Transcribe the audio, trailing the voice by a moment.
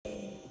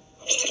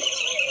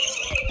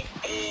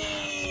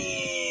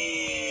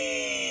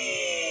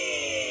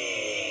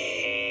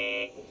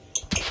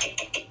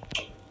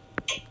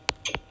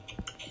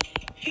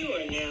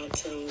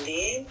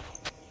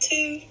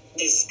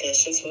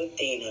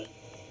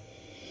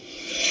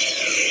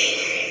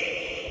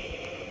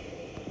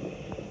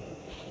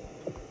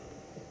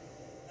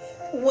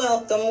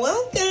Welcome.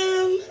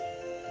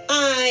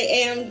 I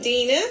am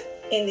Dina,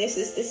 and this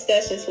is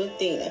Discussions with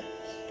Dina.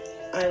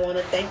 I want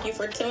to thank you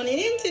for tuning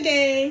in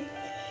today,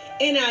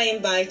 and I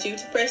invite you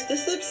to press the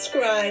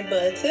subscribe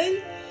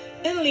button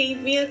and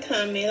leave me a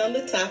comment on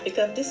the topic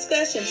of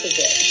discussion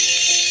today.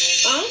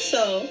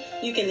 Also,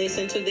 you can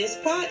listen to this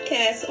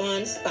podcast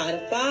on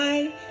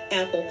Spotify,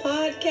 Apple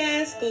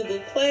Podcasts, Google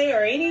Play,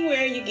 or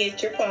anywhere you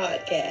get your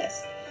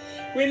podcasts.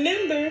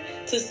 Remember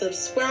to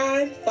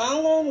subscribe,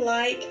 follow,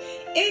 like,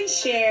 and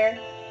share.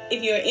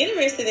 If you're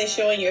interested in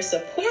showing your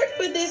support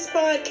for this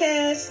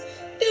podcast,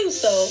 do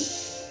so.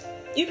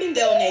 You can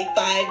donate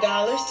 $5,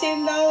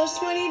 $10,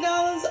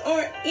 $20,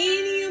 or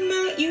any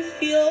amount you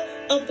feel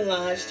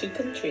obliged to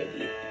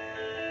contribute.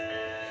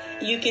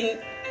 You can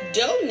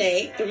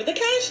donate through the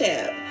Cash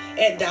App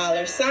at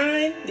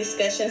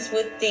 $Discussions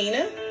with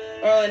Dina,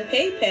 or on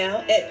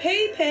PayPal at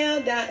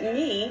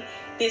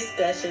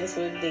paypal.me/Discussions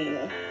with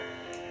Dina.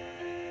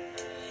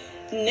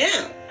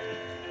 Now,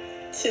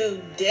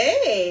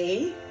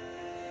 today,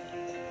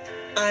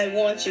 I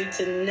want you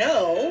to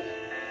know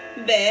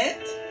that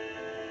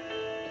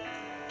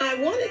I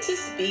wanted to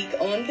speak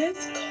on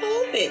this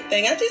COVID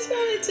thing. I just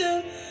wanted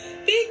to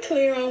be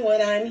clear on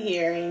what I'm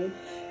hearing,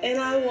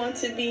 and I want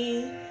to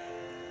be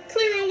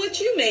clear on what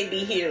you may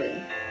be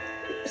hearing,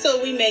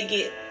 so we may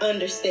get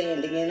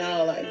understanding in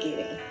all our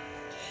getting.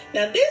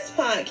 Now, this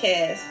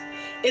podcast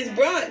is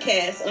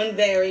broadcast on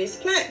various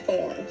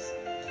platforms,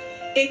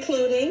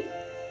 including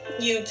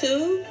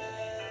YouTube,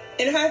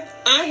 and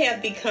I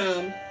have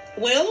become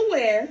well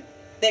aware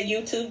that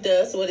YouTube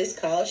does what is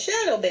called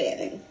shadow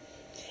banning.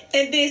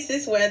 And this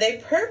is where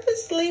they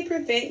purposely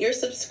prevent your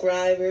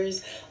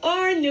subscribers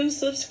or new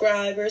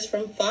subscribers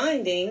from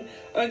finding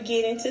or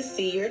getting to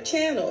see your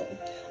channel.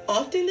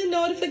 Often the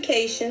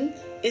notification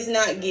is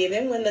not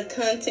given when the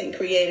content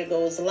creator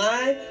goes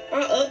live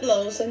or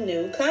uploads a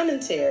new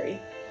commentary.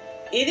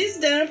 It is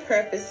done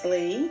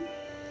purposely,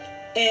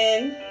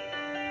 and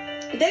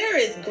there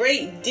is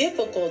great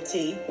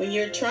difficulty when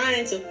you're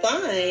trying to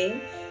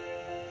find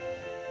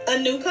a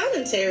new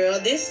commentary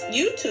on this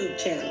YouTube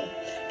channel.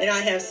 And I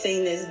have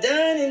seen this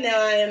done, and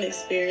now I am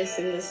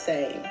experiencing the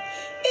same.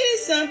 It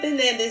is something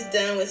that is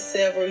done with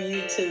several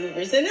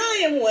YouTubers, and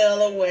I am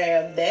well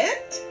aware of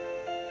that.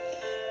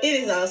 It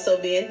is also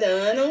being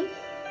done on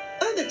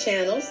other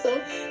channels, so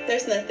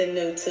there's nothing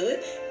new to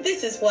it.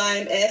 This is why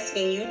I'm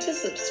asking you to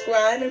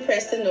subscribe and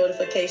press the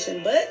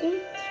notification button,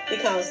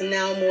 because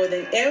now more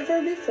than ever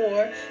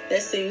before,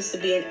 there seems to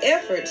be an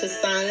effort to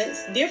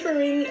silence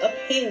differing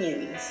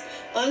opinions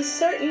on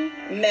certain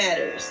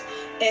matters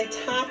and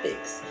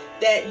topics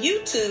that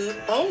YouTube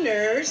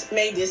owners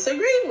may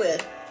disagree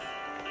with.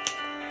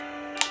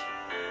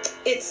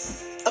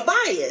 It's a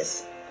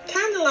bias,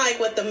 kind of like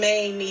what the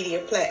main media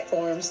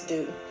platforms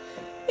do.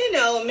 You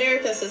know,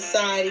 American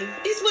society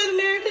is what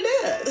America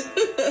does.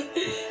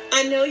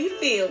 I know you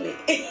feel me.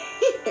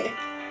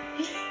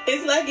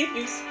 It's like if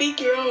you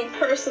speak your own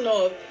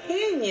personal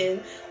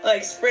opinion or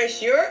express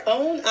your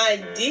own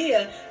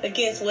idea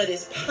against what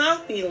is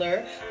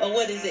popular or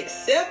what is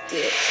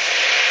accepted,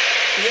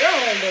 your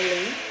own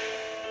belief.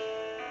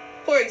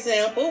 For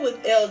example,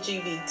 with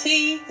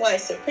LGBT,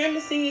 white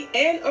supremacy,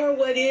 and or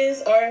what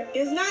is or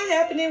is not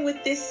happening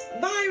with this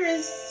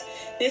virus,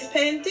 this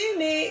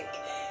pandemic,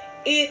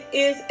 it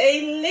is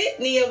a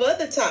litany of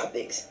other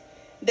topics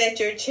that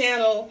your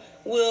channel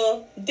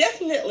will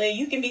definitely,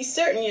 you can be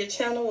certain your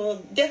channel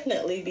will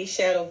definitely be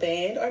shadow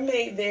banned or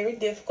made very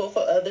difficult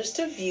for others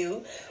to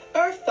view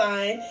or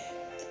find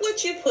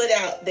what you put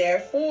out there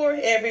for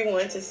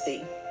everyone to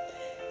see.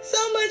 So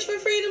much for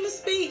freedom of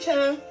speech,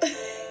 huh?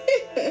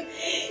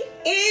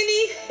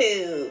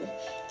 Anywho,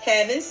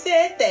 having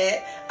said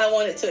that, I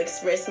wanted to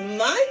express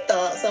my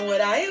thoughts on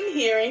what I am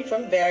hearing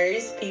from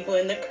various people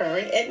in the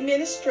current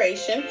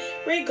administration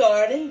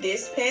regarding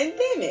this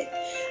pandemic.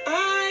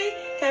 I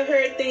have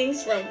heard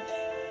things from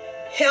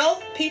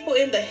people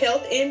in the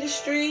health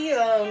industry,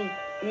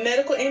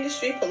 medical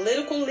industry,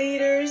 political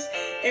leaders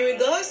in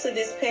regards to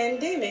this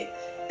pandemic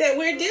that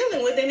we're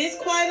dealing with, and it's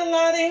quite a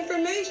lot of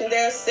information.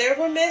 There are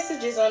several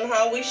messages on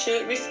how we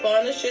should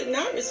respond or should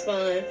not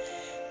respond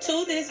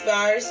to this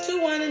virus, to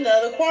one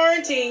another,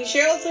 quarantine,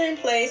 shelter in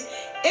place,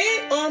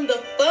 and on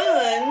the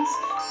funds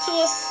to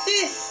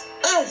assist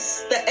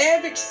us, the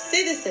average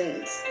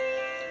citizens,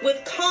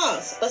 with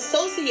costs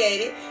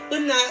associated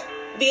with not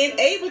being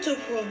able to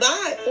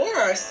provide for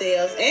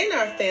ourselves and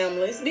our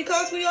families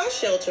because we are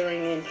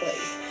sheltering in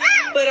place.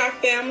 But our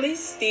family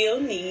still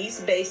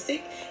needs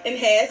basic and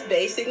has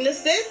basic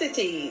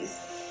necessities.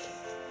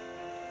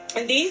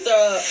 And these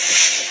are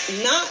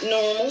not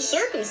normal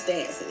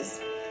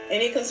circumstances.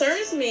 And it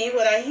concerns me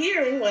what I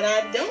hear and what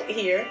I don't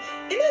hear.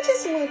 And I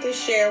just want to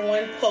share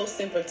one post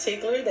in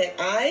particular that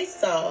I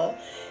saw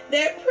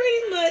that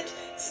pretty much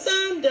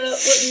summed up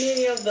what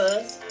many of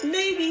us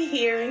may be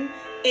hearing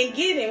and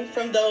getting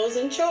from those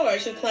in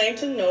charge who claim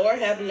to know or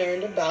have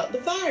learned about the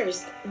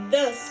virus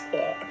thus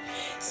far.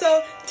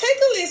 So take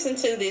a listen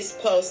to this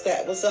post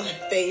that was on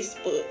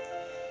Facebook.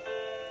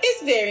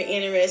 It's very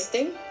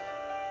interesting.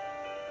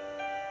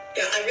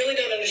 Yeah, I really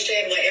don't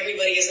understand why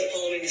everybody isn't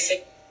following the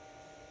same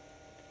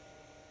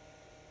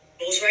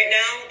rules right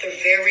now. They're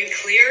very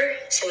clear,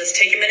 so let's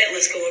take a minute and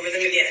let's go over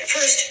them again.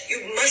 First,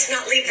 you must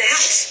not leave the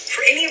house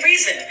for any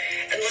reason,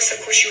 unless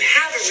of course you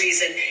have a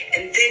reason,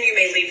 and then you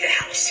may leave the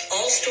house.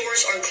 All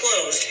stores are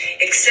closed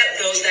except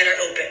those that are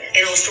open,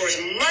 and all stores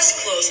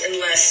must close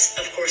unless,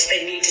 of course,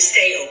 they need to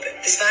stay open.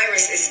 This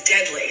virus is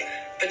deadly,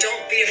 but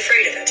don't be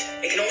afraid of it.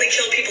 It can only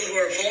kill people who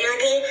are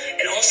vulnerable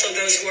and also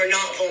those who are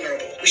not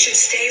vulnerable. We should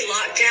stay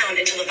locked down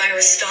until the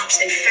virus stops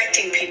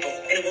infecting people.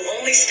 And it will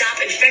only stop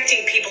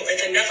infecting people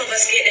if enough of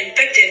us get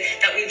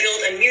infected that we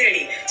build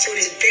immunity. So it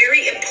is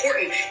very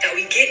important that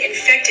we get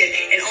infected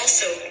and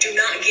also do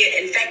not get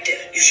infected.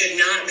 You should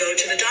not go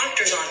to the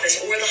doctor's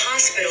office or the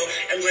hospital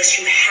unless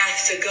you have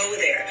to go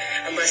there.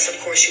 Unless, of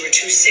course, you are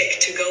too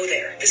sick to go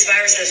there. This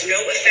virus has no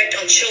effect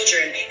on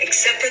children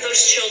except for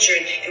those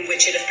children in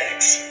which it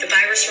affects. The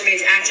virus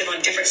remains active on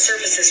different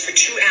surfaces for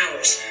 2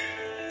 hours,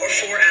 or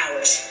 4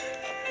 hours,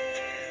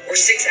 or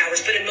 6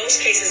 hours, but in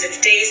most cases it's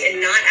days and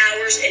not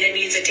hours, and it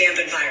needs a damp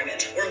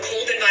environment, or a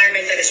cold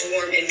environment that is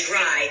warm and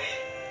dry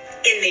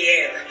in the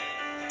air,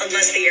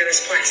 unless the air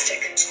is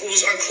plastic.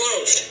 Schools are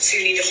closed, so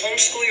you need to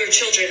homeschool your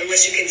children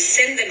unless you can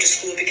send them to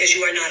school because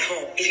you are not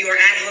home. If you are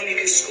at home, you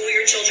can school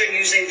your children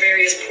using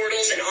various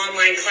portals and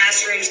online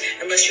classrooms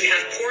unless you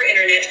have poor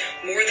internet,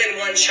 more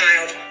than one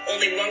child,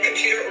 only one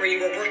computer, or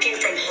you are working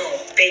from home.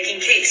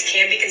 Baking cakes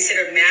can be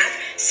considered math,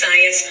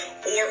 science,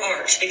 or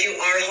art. If you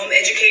are home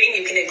educating,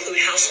 you can include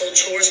household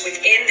chores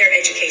within their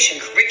education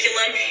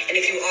curriculum. And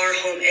if you are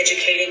home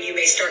educating, you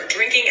may start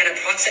drinking at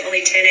approximately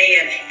 10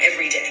 a.m.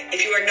 every day.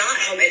 If you are not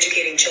home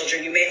educating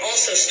children, you may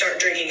also start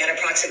drinking at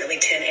approximately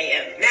 10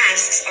 a.m.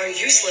 Masks are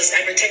useless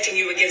at protecting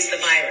you against the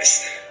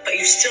virus, but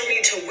you still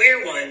need to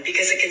wear one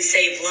because it can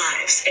save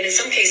lives. And in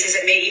some cases,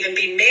 it may even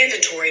be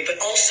mandatory, but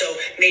also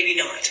maybe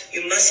not.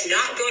 You must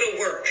not go to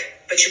work,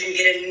 but you can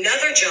get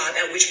another job,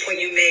 at which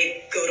point you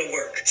may go to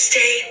work.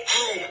 Stay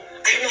home.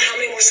 I don't know how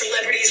many more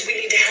celebrities we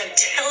need to have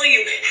tell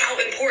you how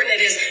important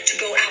it is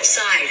to go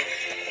outside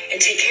and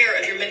take care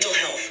of your mental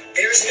health.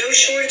 There's no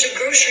shortage of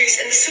groceries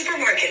in the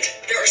supermarket.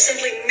 There are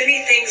simply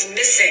many things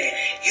missing.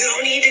 You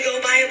don't need to go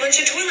buy a bunch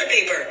of toilet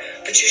paper,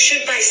 but you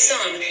should buy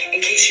some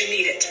in case you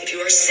need it. If you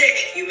are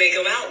sick, you may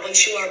go out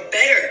once you are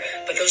better,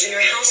 but those in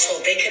your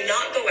household, they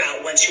cannot go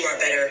out once you are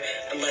better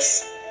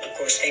unless, of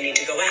course, they need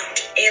to go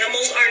out.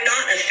 Animals are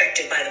not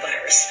affected by the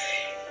virus,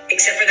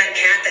 except for that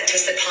cat that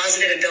tested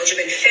positive in Belgium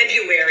in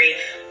February,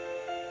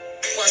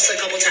 plus a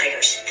couple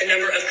tigers. The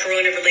number of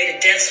corona-related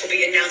deaths will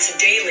be announced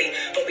daily,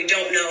 but we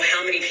don't know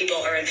how many people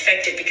are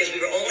infected because we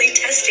were only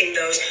testing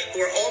those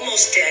who are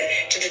almost dead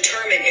to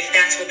determine if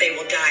that's what they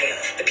will die of.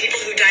 The people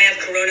who die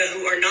of corona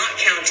who are not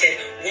counted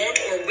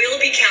won't or will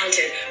be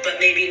counted,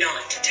 but maybe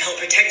not. To help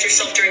protect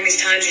yourself during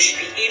these times, you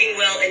should be eating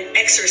well and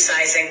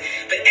exercising,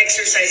 but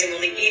exercising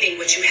only eating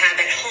what you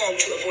have at home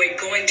to avoid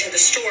going to the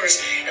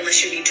stores unless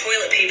you need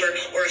toilet paper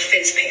or a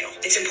fence panel.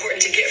 It's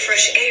important to get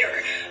fresh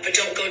air, but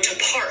don't go to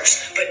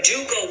parks, but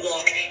do go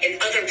walk in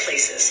other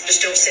places.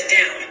 Just don't sit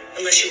down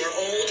unless you are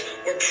old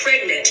or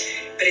pregnant.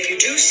 But if you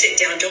do sit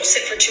down, don't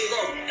sit for too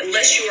long.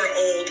 Unless you are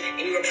old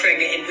and you are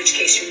pregnant, in which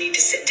case you need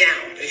to sit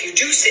down. But if you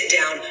do sit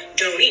down,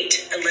 don't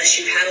eat unless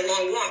you've had a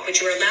long walk,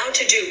 which you are allowed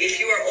to do if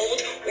you are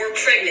old or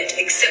pregnant,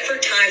 except for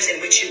times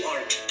in which you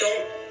aren't.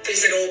 Don't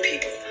visit old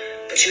people,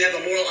 but you have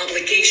a moral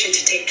obligation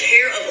to take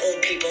care of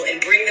old people and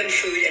bring them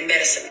food and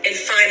medicine. And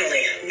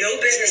finally, no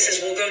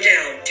businesses will go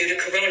down due to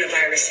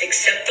coronavirus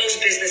except those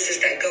businesses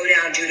that go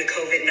down due to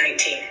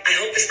COVID-19. I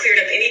hope this cleared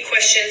up any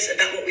questions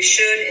about what we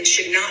should and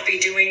should not be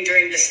doing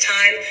during this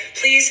time.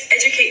 Please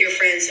educate your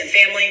friends and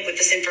family with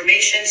this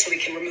information so we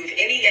can remove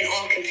any and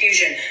all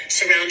confusion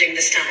surrounding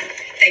this time.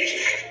 Thank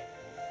you.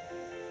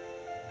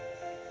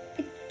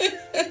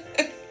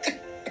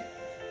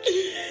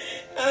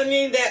 I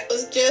mean, that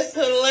was just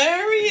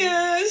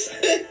hilarious.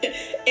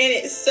 And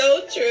it's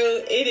so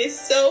true. It is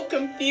so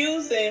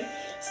confusing,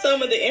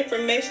 some of the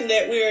information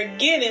that we are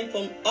getting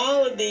from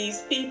all of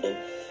these people.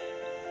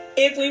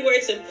 If we were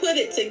to put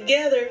it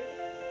together,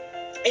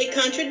 it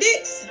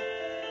contradicts.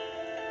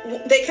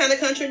 They kind of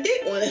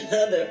contradict one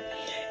another.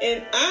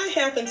 And I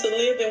happen to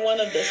live in one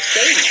of the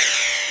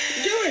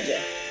states,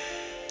 Georgia.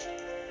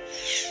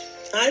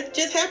 I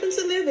just happen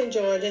to live in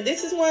Georgia.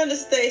 This is one of the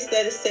states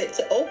that is set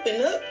to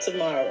open up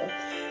tomorrow.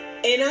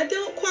 And I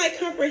don't quite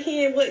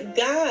comprehend what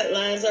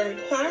guidelines or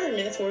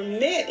requirements were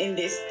met in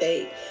this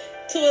state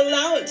to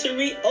allow it to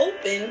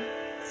reopen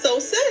so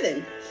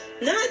sudden.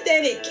 Not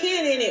that it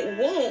can and it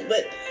won't,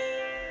 but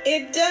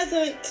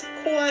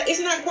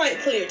it's not quite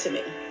clear to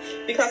me.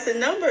 Because the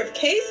number of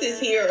cases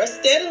here are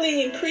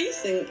steadily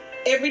increasing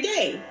every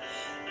day.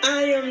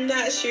 I am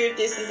not sure if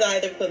this is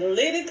either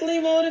politically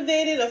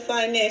motivated or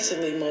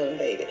financially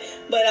motivated,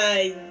 but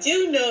I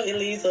do know it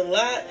leaves a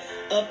lot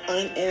of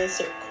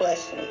unanswered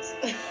questions.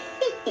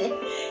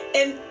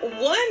 And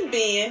one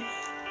being,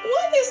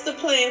 what is the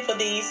plan for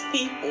these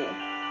people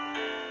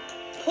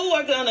who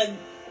are going to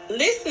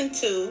listen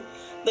to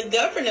the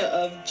governor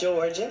of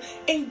Georgia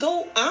and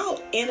go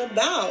out and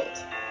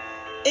about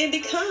and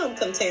become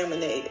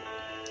contaminated.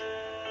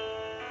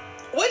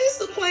 What is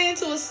the plan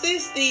to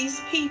assist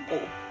these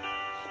people?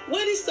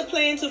 What is the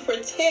plan to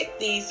protect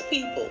these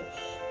people?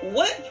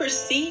 What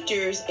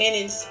procedures and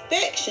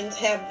inspections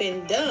have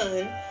been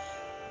done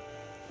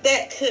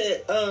that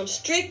could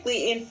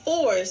strictly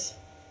enforce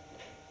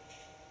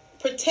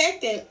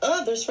protecting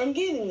others from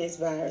getting this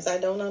virus? I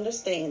don't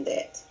understand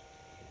that.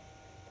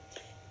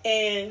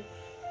 And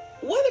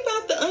what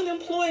about the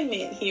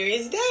unemployment here?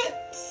 Is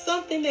that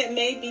something that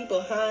may be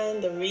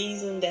behind the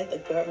reason that the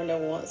governor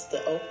wants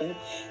to open?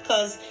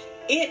 Because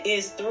it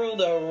is through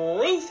the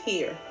roof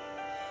here.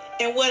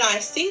 And what I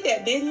see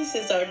that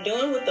businesses are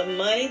doing with the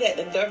money that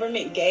the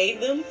government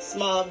gave them,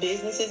 small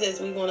businesses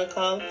as we want to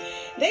call them,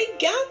 they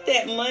got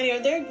that money, or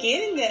they're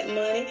getting that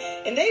money,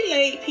 and they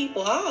laid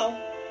people off.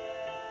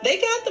 They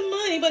got the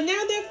money, but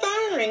now they're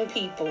firing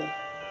people.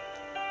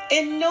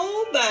 And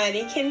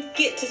nobody can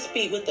get to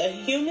speak with a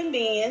human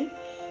being,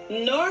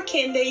 nor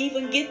can they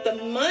even get the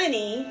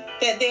money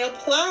that they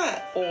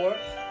applied for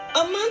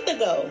a month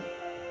ago.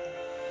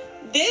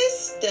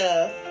 This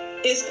stuff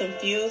is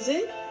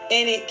confusing,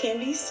 and it can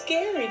be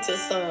scary to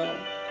some. And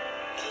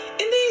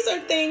these are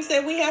things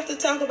that we have to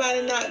talk about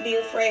and not be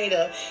afraid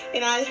of.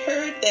 And I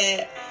heard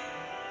that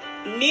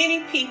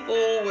many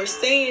people were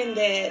saying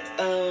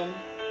that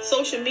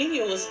social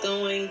media was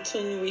going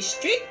to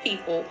restrict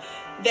people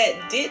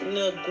that didn't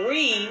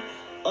agree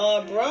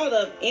or brought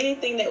up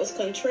anything that was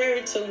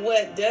contrary to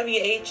what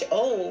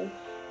WHO,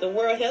 the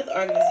World Health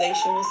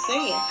Organization, was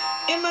saying.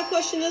 And my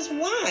question is,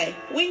 why?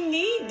 We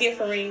need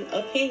differing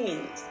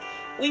opinions.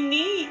 We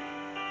need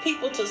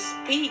people to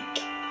speak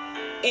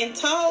and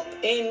talk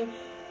and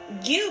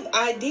give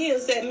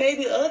ideas that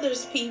maybe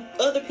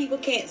other people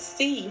can't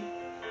see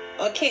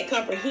or can't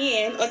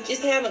comprehend, or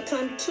just haven't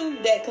come to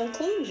that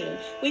conclusion.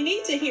 We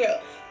need to hear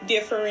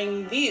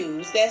differing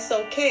views. That's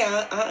okay.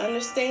 I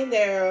understand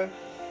there are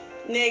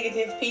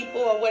negative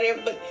people or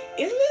whatever, but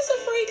isn't this a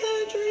free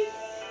country?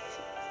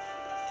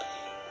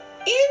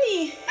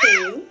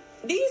 Anywho,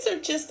 these are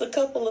just a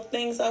couple of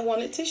things I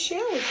wanted to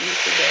share with you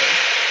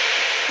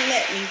today.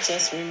 Let me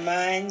just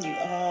remind you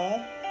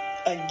all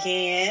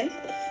again,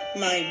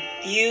 my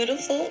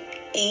beautiful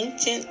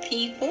ancient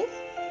people,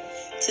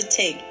 to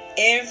take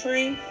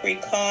every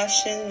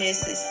precaution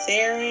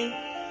necessary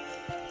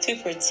to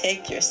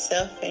protect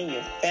yourself and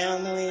your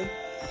family,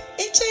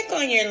 and check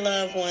on your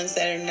loved ones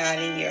that are not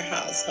in your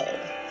household.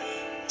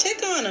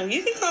 Check on them.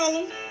 You can call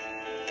them,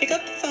 pick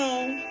up the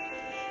phone,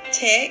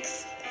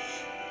 text,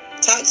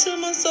 talk to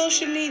them on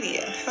social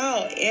media,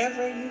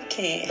 however you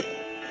can.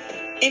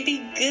 And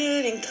be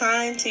good and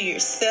kind to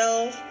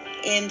yourself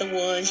and the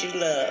ones you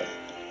love.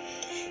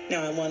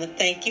 Now, I want to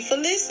thank you for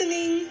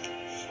listening,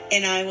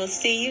 and I will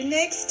see you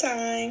next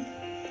time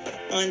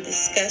on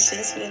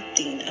Discussions with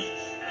Dina.